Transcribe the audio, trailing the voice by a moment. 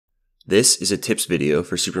This is a tips video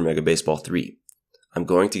for Super Mega Baseball 3. I'm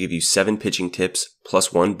going to give you 7 pitching tips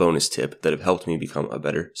plus 1 bonus tip that have helped me become a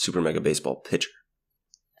better Super Mega Baseball pitcher.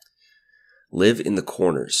 Live in the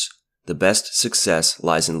corners. The best success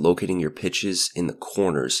lies in locating your pitches in the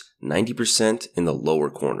corners, 90% in the lower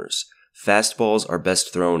corners. Fastballs are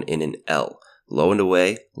best thrown in an L, low and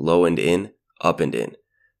away, low and in, up and in.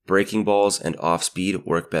 Breaking balls and off speed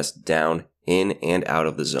work best down, in, and out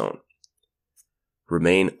of the zone.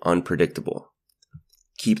 Remain unpredictable.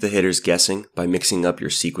 Keep the hitters guessing by mixing up your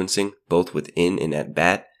sequencing both within and at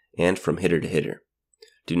bat and from hitter to hitter.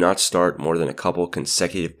 Do not start more than a couple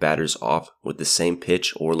consecutive batters off with the same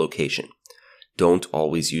pitch or location. Don't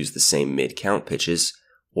always use the same mid-count pitches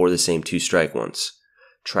or the same 2-strike ones.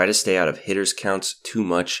 Try to stay out of hitters' counts too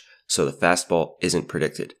much so the fastball isn't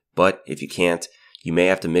predicted. But if you can't, you may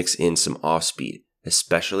have to mix in some off-speed,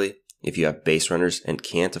 especially if you have base runners and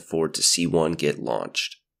can't afford to see one get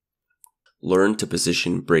launched. Learn to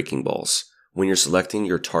position breaking balls. When you're selecting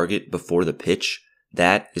your target before the pitch,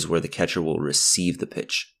 that is where the catcher will receive the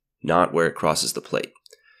pitch, not where it crosses the plate.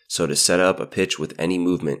 So to set up a pitch with any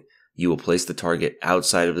movement, you will place the target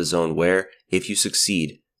outside of the zone where, if you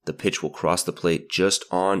succeed, the pitch will cross the plate just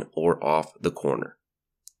on or off the corner.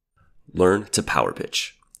 Learn to power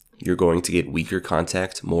pitch. You're going to get weaker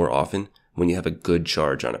contact more often when you have a good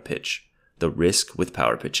charge on a pitch. The risk with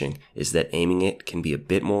power pitching is that aiming it can be a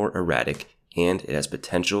bit more erratic and it has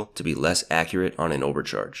potential to be less accurate on an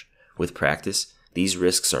overcharge. With practice, these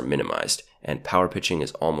risks are minimized and power pitching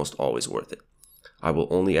is almost always worth it. I will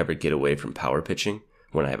only ever get away from power pitching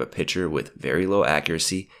when I have a pitcher with very low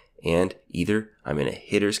accuracy and either I'm in a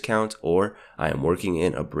hitter's count or I am working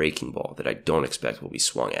in a breaking ball that I don't expect will be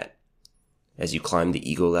swung at. As you climb the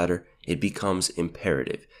ego ladder, it becomes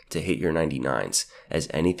imperative to hit your 99s, as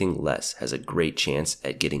anything less has a great chance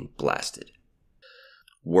at getting blasted.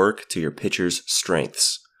 Work to your pitcher's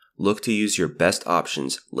strengths. Look to use your best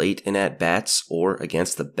options late in at-bats or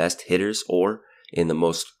against the best hitters or in the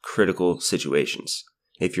most critical situations.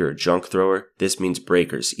 If you're a junk thrower, this means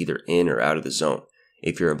breakers either in or out of the zone.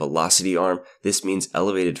 If you're a velocity arm, this means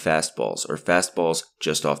elevated fastballs or fastballs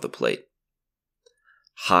just off the plate.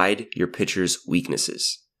 Hide your pitcher's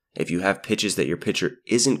weaknesses. If you have pitches that your pitcher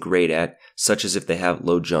isn't great at, such as if they have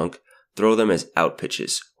low junk, throw them as out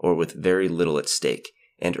pitches or with very little at stake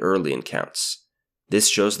and early in counts. This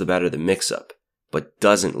shows the batter the mix-up, but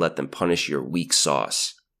doesn't let them punish your weak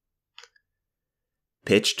sauce.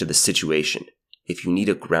 Pitch to the situation. If you need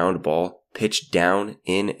a ground ball, pitch down,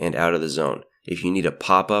 in, and out of the zone. If you need a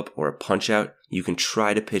pop-up or a punch-out, you can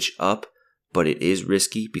try to pitch up, but it is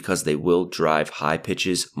risky because they will drive high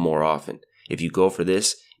pitches more often. If you go for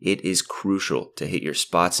this, it is crucial to hit your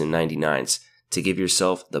spots in 99s to give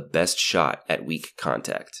yourself the best shot at weak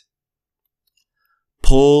contact.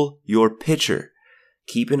 Pull your pitcher.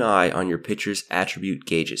 Keep an eye on your pitcher's attribute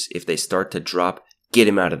gauges. If they start to drop, get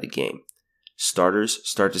him out of the game. Starters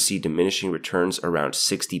start to see diminishing returns around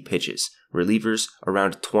 60 pitches. Relievers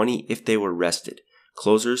around 20 if they were rested.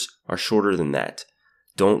 Closers are shorter than that.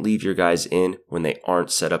 Don't leave your guys in when they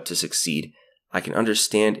aren't set up to succeed. I can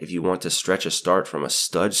understand if you want to stretch a start from a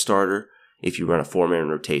stud starter if you run a 4-man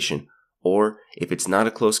rotation, or if it's not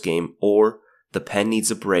a close game, or the pen needs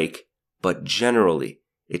a break, but generally,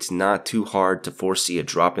 it's not too hard to foresee a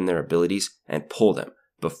drop in their abilities and pull them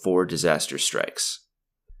before disaster strikes.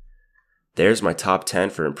 There's my top 10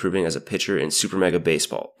 for improving as a pitcher in Super Mega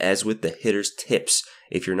Baseball. As with the hitter's tips,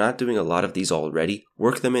 if you're not doing a lot of these already,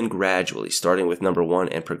 work them in gradually, starting with number 1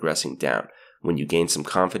 and progressing down. When you gain some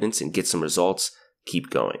confidence and get some results,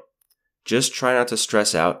 keep going. Just try not to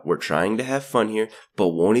stress out. We're trying to have fun here, but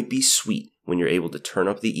won't it be sweet when you're able to turn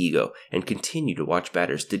up the ego and continue to watch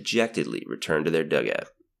batters dejectedly return to their dugout?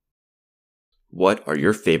 What are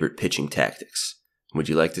your favorite pitching tactics? Would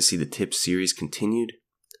you like to see the tips series continued?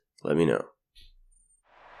 Let me know.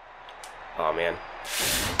 Oh man.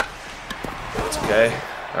 That's okay.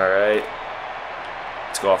 Alright.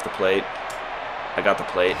 Let's go off the plate. I got the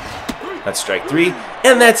plate. That's strike 3.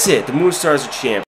 And that's it. The Moonstars are champions.